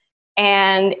intention.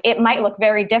 And it might look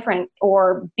very different,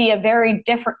 or be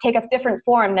take a different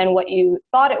form than what you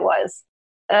thought it was.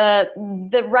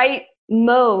 The right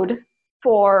mode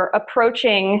for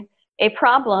approaching a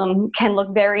problem can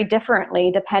look very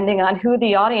differently depending on who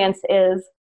the audience is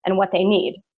and what they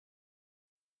need.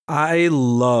 I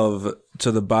love,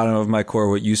 to the bottom of my core,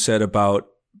 what you said about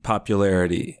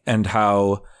popularity, and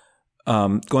how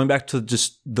going back to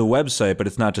just the website, but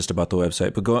it's not just about the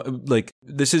website, but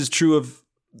this is true of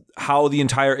how the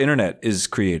entire internet is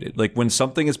created. Like when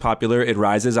something is popular, it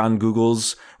rises on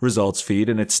Google's results feed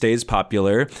and it stays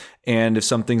popular. And if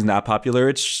something's not popular,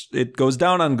 it goes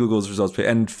down on Google's results feed.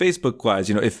 And Facebook wise,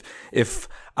 if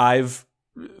I've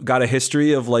got a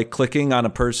history of like clicking on a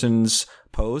person's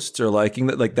posts or liking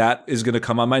that, like that is going to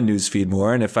come on my news feed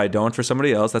more. And if I don't for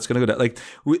somebody else, that's going to go down. Like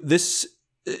this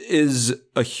is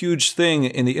a huge thing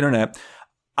in the internet.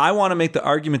 I want to make the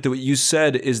argument that what you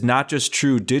said is not just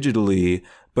true digitally,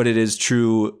 but it is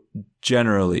true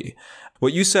generally.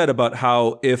 What you said about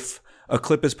how if a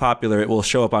clip is popular, it will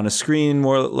show up on a screen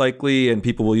more likely and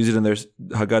people will use it in their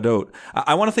Haggadot.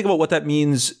 I want to think about what that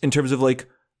means in terms of like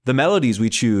the melodies we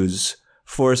choose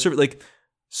for a certain, like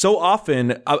so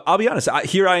often, I'll be honest,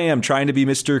 here I am trying to be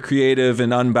Mr. Creative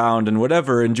and Unbound and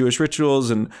whatever in Jewish rituals.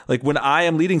 And like when I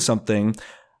am leading something,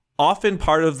 often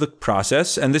part of the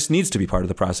process, and this needs to be part of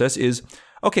the process, is,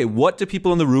 okay, what do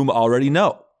people in the room already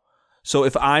know? So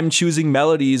if I'm choosing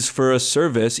melodies for a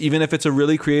service, even if it's a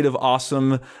really creative,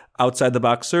 awesome, outside the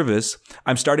box service,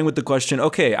 I'm starting with the question,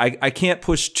 okay, I can't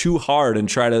push too hard and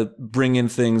try to bring in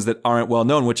things that aren't well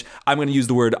known, which I'm going to use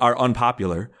the word are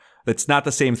unpopular. That's not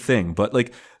the same thing, but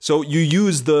like, so you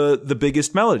use the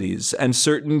biggest melodies and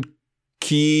certain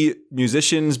key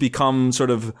musicians become sort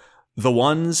of the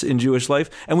ones in Jewish life.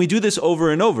 And we do this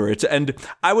over and over. And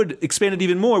I would expand it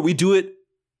even more. We do it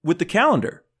with the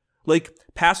calendar. Like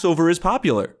Passover is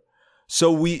popular.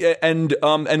 So we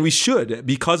should,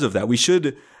 because of that, we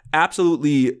should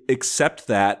absolutely accept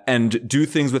that and do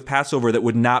things with Passover that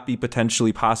would not be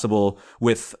potentially possible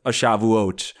with a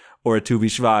Shavuot or a Tu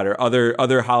B'Shvat or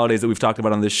other holidays that we've talked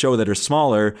about on this show that are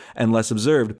smaller and less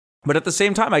observed. But at the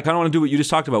same time, I kind of want to do what you just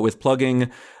talked about with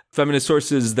plugging feminist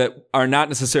sources that are not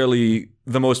necessarily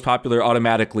the most popular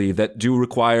automatically, that do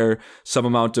require some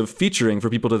amount of featuring for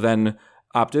people to then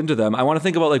opt into them. I want to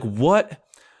think about like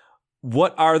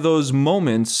what are those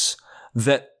moments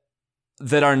that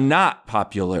are not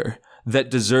popular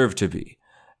that deserve to be.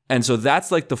 And so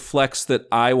that's like the flex that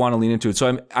I want to lean into.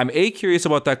 So I'm curious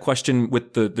about that question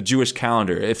with the Jewish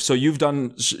calendar. If so, you've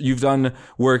done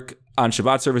work on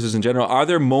Shabbat services in general. Are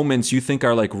there moments you think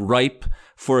are like ripe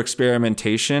for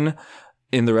experimentation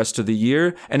in the rest of the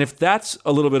year? And if that's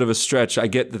a little bit of a stretch, I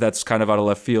get that that's kind of out of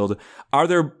left field. Are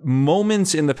there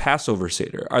moments in the Passover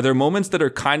Seder? Are there moments that are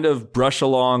kind of brush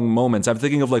along moments? I'm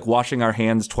thinking of like washing our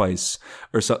hands twice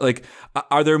or so. Like,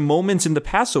 are there moments in the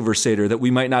Passover Seder that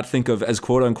we might not think of as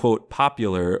quote unquote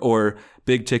popular or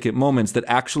big ticket moments that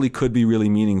actually could be really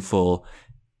meaningful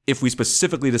if we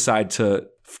specifically decide to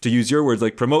use your words,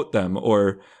 like promote them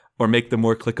or make them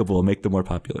more clickable, make them more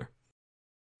popular?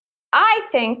 I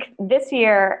think this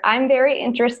year I'm very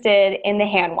interested in the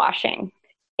hand washing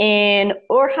in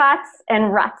Orchatz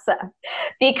and Ratzah,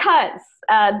 because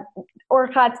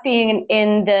Orchatz being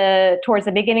towards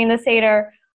the beginning of the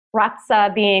Seder,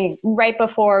 Ratzah being right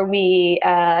before we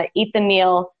eat the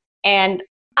meal. And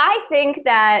I think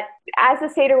that as the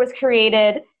Seder was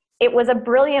created, it was a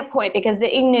brilliant point because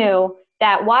they knew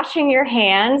that washing your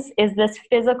hands is this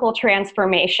physical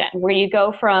transformation where you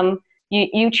go from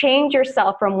you change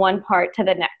yourself from one part to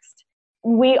the next.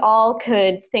 We all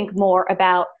could think more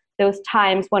about those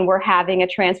times when we're having a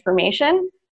transformation.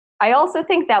 I also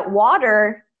think that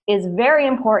water is very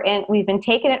important. We've been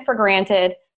taking it for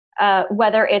granted,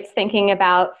 whether it's thinking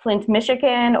about Flint,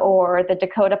 Michigan, or the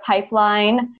Dakota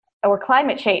pipeline, or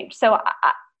climate change. So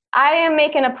I am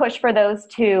making a push for those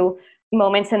two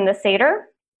moments in the Seder.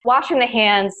 Washing the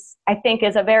hands, I think,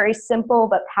 is a very simple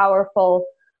but powerful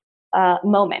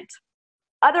moment.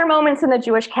 Other moments in the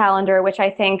Jewish calendar, which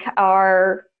I think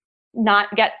are not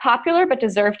yet popular but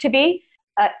deserve to be,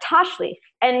 Tashlich.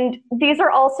 And these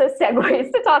are also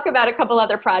segues to talk about a couple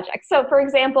other projects. So, for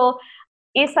example,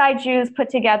 Eastside Jews put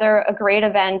together a great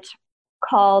event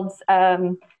called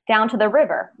Down to the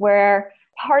River, where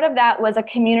part of that was a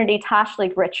community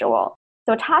Tashlich ritual.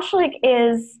 So Tashlich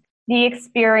is the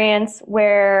experience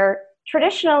where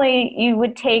traditionally you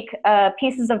would take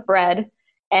pieces of bread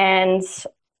and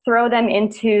throw them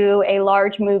into a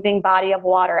large moving body of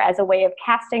water as a way of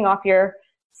casting off your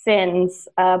sins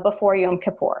before Yom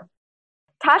Kippur.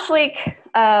 Tashlich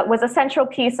was a central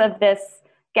piece of this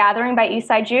gathering by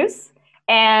Eastside Jews,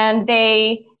 and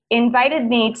they invited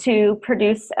me to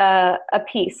produce a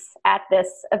piece at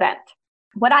this event.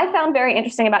 What I found very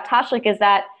interesting about Tashlich is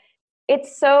that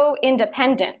it's so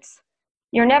independent.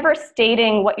 You're never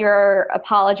stating what you're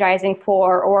apologizing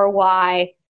for or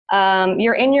why.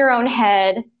 You're in your own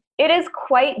head. It is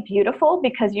quite beautiful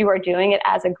because you are doing it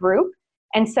as a group.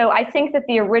 And so I think that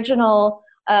the original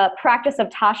practice of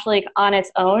Tashlik on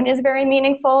its own is very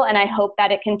meaningful, and I hope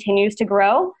that it continues to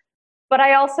grow. But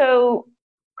I also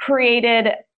created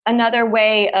another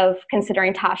way of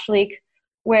considering Tashlik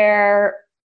where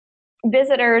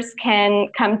visitors can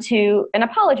come to an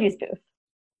apologies booth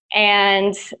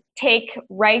and take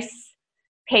rice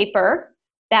paper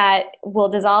that will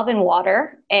dissolve in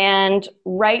water and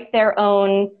write their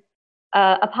own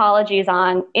apologies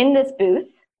on in this booth.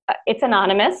 It's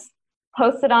anonymous,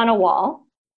 post it on a wall.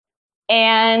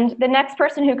 And the next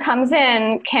person who comes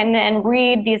in can then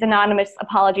read these anonymous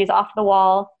apologies off the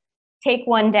wall, take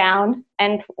one down,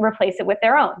 and replace it with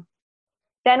their own.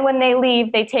 Then when they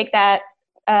leave, they take that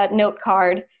note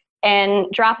card and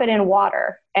drop it in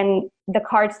water, and the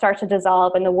card starts to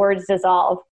dissolve and the words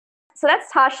dissolve. So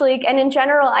that's Tashlik. And in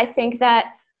general, I think that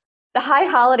the high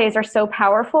holidays are so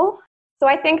powerful. So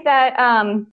I think that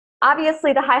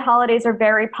obviously the high holidays are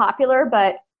very popular,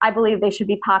 but I believe they should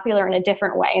be popular in a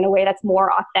different way, in a way that's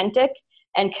more authentic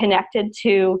and connected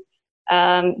to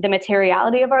the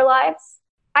materiality of our lives.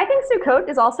 I think Sukkot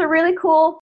is also really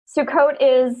cool. Sukkot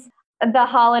is the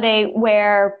holiday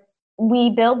where we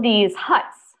build these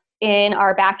huts in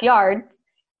our backyard,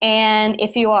 and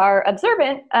if you are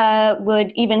observant,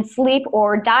 would even sleep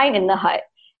or dine in the hut.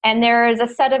 And there is a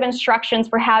set of instructions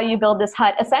for how you build this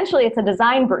hut. Essentially, it's a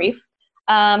design brief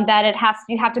that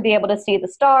you have to be able to see the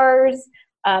stars.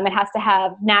 It has to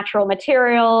have natural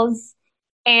materials,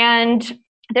 and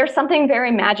there's something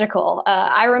very magical.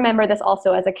 I remember this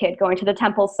also as a kid, going to the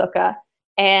temple sukkah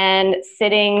and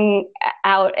sitting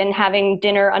out and having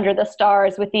dinner under the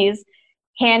stars with these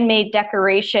handmade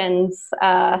decorations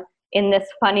in this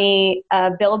funny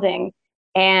building.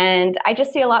 And I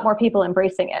just see a lot more people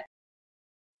embracing it.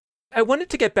 I wanted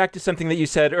to get back to something that you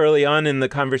said early on in the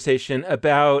conversation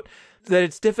about that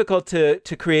it's difficult to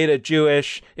create a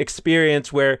Jewish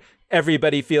experience where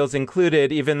everybody feels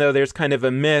included, even though there's kind of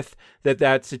a myth that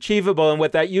that's achievable. And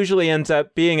what that usually ends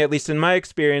up being, at least in my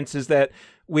experience, is that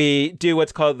we do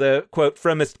what's called the, quote,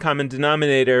 fromest common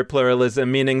denominator pluralism,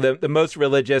 meaning the most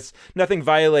religious, nothing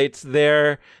violates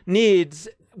their needs,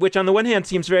 which on the one hand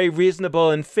seems very reasonable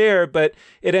and fair, but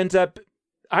it ends up,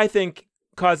 I think,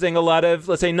 causing a lot of,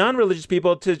 let's say, non-religious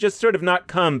people to just sort of not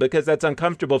come because that's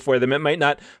uncomfortable for them. It might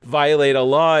not violate a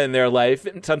law in their life.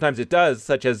 And sometimes it does,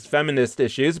 such as feminist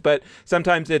issues, but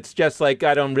sometimes it's just like,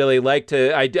 I don't really like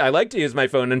to, I like to use my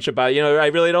phone on Shabbat. You know, I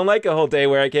really don't like a whole day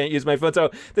where I can't use my phone.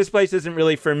 So this place isn't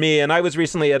really for me. And I was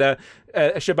recently at a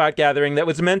Shabbat gathering that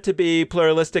was meant to be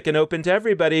pluralistic and open to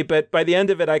everybody. But by the end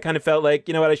of it, I kind of felt like,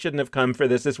 you know what, I shouldn't have come for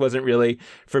this. This wasn't really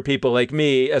for people like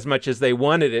me as much as they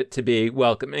wanted it to be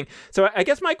welcoming. So I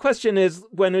guess my question is,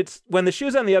 when the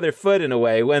shoe's on the other foot, in a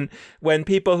way, when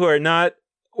people who are not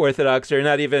Orthodox or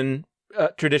not even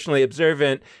traditionally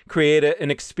observant create an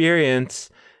experience,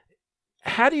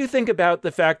 how do you think about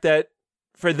the fact that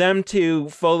for them to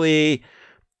fully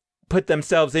put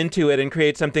themselves into it and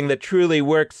create something that truly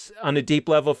works on a deep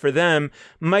level for them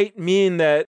might mean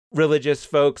that religious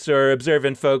folks or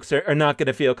observant folks are not going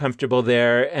to feel comfortable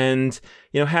there? And,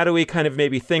 you know, how do we kind of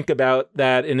maybe think about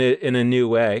that in a new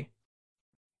way?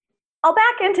 I'll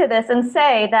back into this and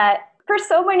say that for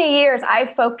so many years,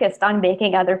 I've focused on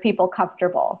making other people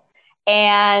comfortable.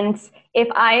 And if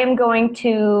I am going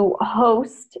to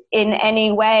host in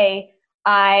any way,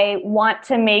 I want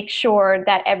to make sure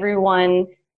that everyone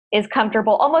is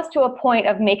comfortable, almost to a point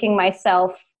of making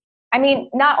myself,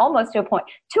 not almost to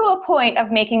a point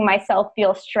of making myself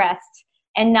feel stressed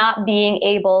and not being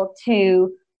able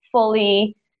to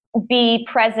fully be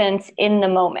present in the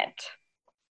moment.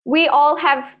 We all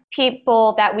have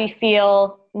people that we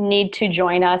feel need to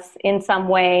join us in some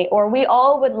way, or we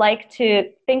all would like to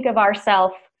think of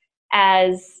ourselves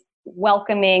as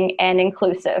welcoming and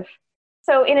inclusive.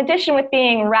 So in addition with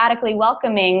being radically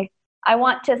welcoming, I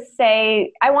want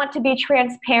to be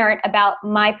transparent about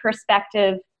my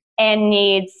perspective and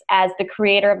needs as the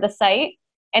creator of the site.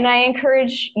 And I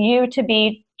encourage you to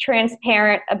be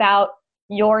transparent about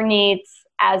your needs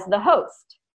as the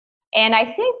host. And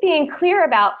I think being clear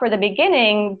about for the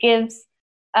beginning gives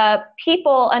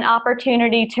people an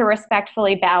opportunity to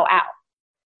respectfully bow out.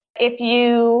 If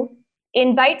you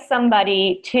invite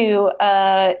somebody to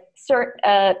a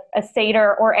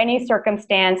Seder or any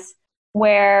circumstance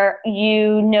where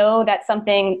you know that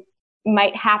something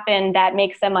might happen that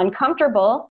makes them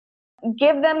uncomfortable,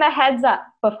 give them a heads up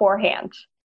beforehand.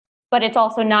 But it's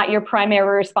also not your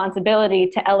primary responsibility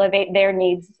to elevate their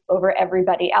needs over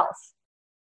everybody else.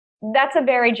 That's a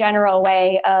very general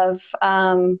way of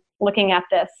looking at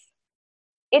this.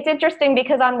 It's interesting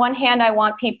because on one hand, I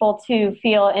want people to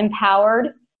feel empowered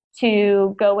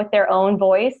to go with their own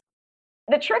voice.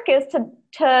 The trick is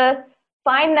to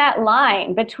find that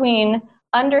line between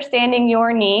understanding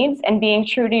your needs and being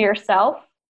true to yourself,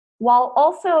 while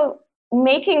also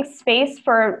making space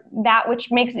for that which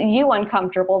makes you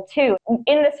uncomfortable too,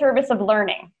 in the service of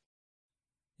learning.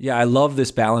 Yeah, I love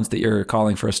this balance that you're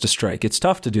calling for us to strike. It's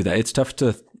tough to do that. It's tough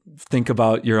to think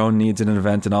about your own needs in an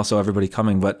event and also everybody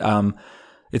coming, but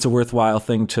it's a worthwhile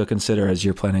thing to consider as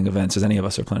you're planning events, as any of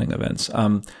us are planning events.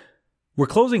 We're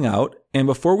closing out, and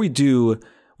before we do,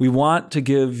 we want to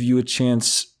give you a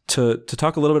chance to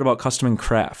talk a little bit about Custom and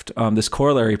Craft, this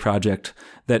corollary project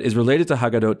that is related to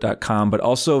Hagadot.com, but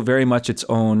also very much its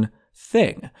own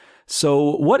thing.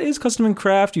 So what is Custom and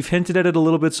Craft? You've hinted at it a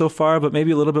little bit so far, but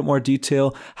maybe a little bit more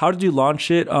detail. How did you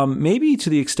launch it? Maybe to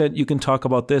the extent you can talk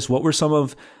about this, what were some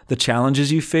of the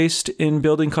challenges you faced in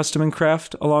building Custom and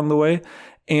Craft along the way?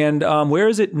 And where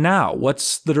is it now?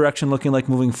 What's the direction looking like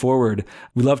moving forward?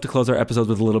 We love to close our episodes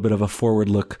with a little bit of a forward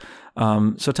look.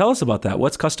 So tell us about that.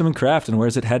 What's Custom and Craft and where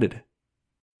is it headed?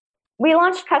 We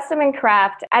launched Custom and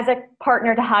Craft as a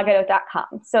partner to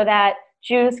Hagadot.com so that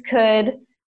Jews could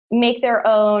make their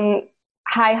own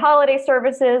high holiday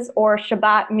services or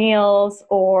Shabbat meals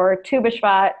or Tu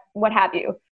B'Shvat, what have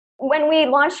you. When we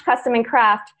launched Custom and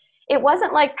Craft, it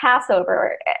wasn't like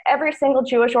Passover. Every single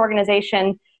Jewish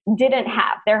organization didn't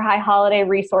have their high holiday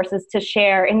resources to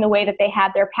share in the way that they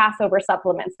had their Passover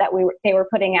supplements that they were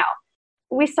putting out.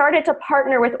 We started to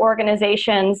partner with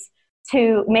organizations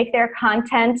to make their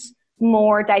content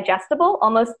more digestible,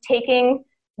 almost taking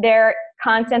their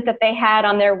content that they had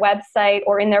on their website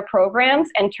or in their programs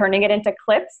and turning it into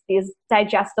clips, these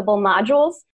digestible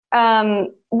modules.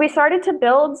 We started to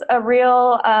build a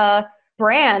real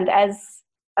brand as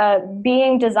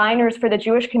being designers for the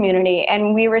Jewish community,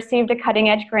 and we received a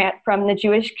cutting-edge grant from the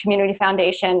Jewish Community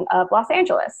Foundation of Los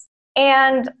Angeles.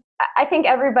 And I think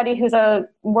everybody who's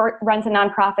runs a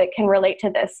nonprofit can relate to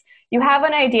this. You have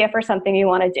an idea for something you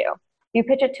want to do. You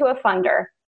pitch it to a funder.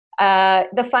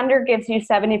 The funder gives you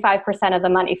 75% of the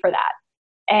money for that.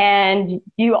 And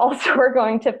you also are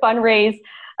going to fundraise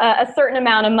a certain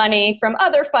amount of money from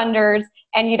other funders,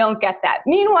 and you don't get that.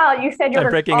 Meanwhile, you said you're...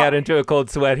 I'm breaking out into a cold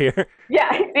sweat here.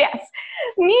 Yes.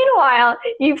 Meanwhile,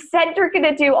 you've said you're going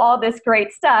to do all this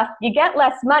great stuff. You get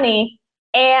less money.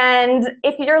 And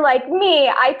if you're like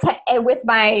me, with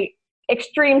my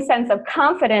extreme sense of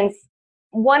confidence,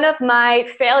 one of my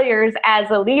failures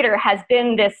as a leader has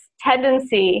been this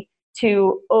tendency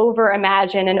to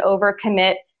over-imagine and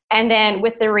over-commit, and then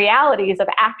with the realities of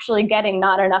actually getting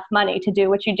not enough money to do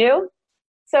what you do.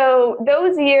 So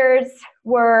those years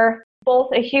were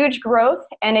both a huge growth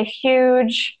and a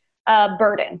huge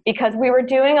burden, because we were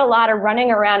doing a lot of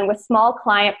running around with small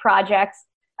client projects,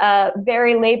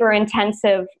 very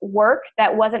labor-intensive work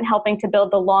that wasn't helping to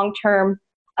build the long-term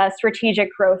strategic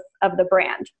growth of the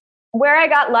brand. Where I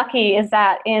got lucky is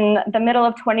that in the middle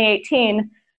of 2018,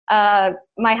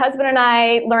 my husband and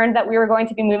I learned that we were going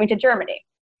to be moving to Germany.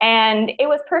 And it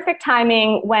was perfect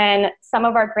timing when some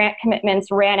of our grant commitments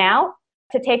ran out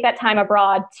to take that time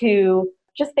abroad to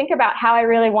just think about how I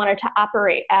really wanted to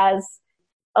operate as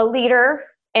a leader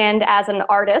and as an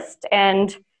artist.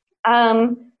 And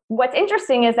what's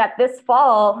interesting is that this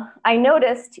fall, I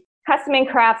noticed Custom and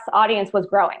Craft's audience was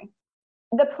growing.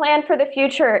 The plan for the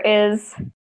future is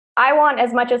I want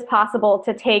as much as possible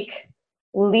to take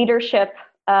leadership,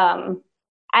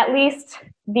 at least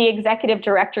the executive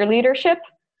director leadership,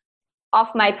 off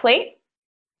my plate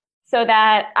so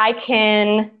that I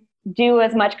can do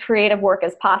as much creative work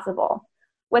as possible.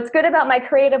 What's good about my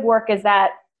creative work is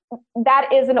that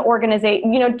is an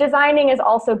organization. Designing is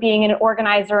also being an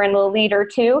organizer and a leader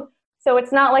too. So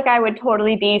it's not like I would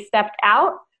totally be stepped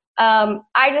out.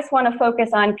 I just want to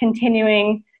focus on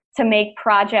continuing to make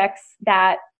projects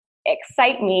that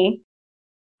excite me.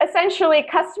 Essentially,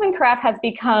 Custom and Craft has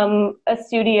become a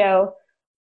studio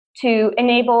to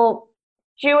enable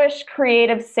Jewish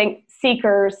creative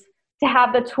seekers to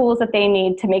have the tools that they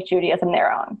need to make Judaism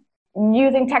their own.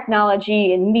 Using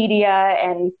technology and media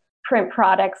and print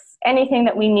products, anything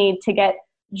that we need to get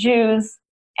Jews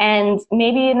and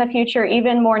maybe in the future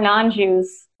even more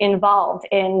non-Jews involved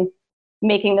in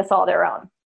making this all their own.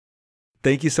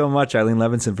 Thank you so much, Eileen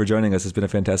Levinson, for joining us. It's been a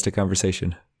fantastic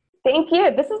conversation. Thank you.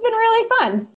 This has been really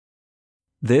fun.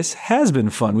 This has been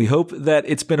fun. We hope that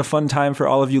it's been a fun time for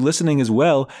all of you listening as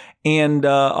well. And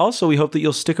also, we hope that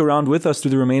you'll stick around with us through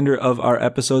the remainder of our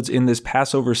episodes in this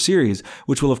Passover series,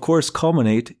 which will, of course,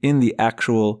 culminate in the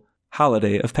actual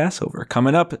holiday of Passover.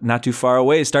 Coming up, not too far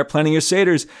away. Start planning your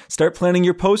Seders. Start planning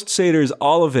your post-Seders.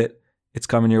 All of it. It's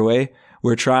coming your way.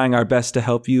 We're trying our best to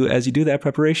help you as you do that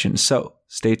preparation. So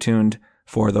stay tuned.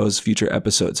 for those future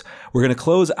episodes. We're going to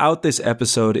close out this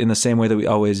episode in the same way that we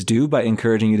always do by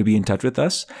encouraging you to be in touch with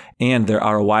us. And there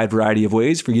are a wide variety of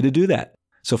ways for you to do that.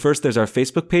 So first, there's our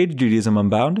Facebook page, Judaism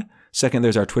Unbound. Second,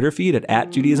 there's our Twitter feed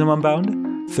at Judaism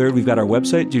Unbound. Third, we've got our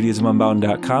website,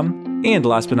 JudaismUnbound.com. And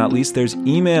last but not least, there's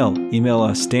email. Email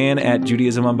us,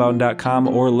 stan@JudaismUnbound.com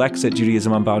or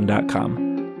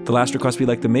lex@JudaismUnbound.com. The last request we'd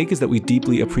like to make is that we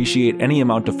deeply appreciate any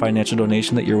amount of financial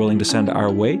donation that you're willing to send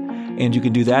our way. And you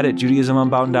can do that at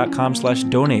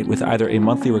JudaismUnbound.com/donate with either a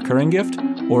monthly recurring gift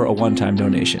or a one-time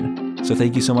donation. So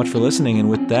thank you so much for listening. And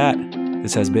with that,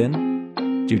 this has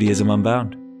been Judaism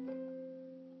Unbound.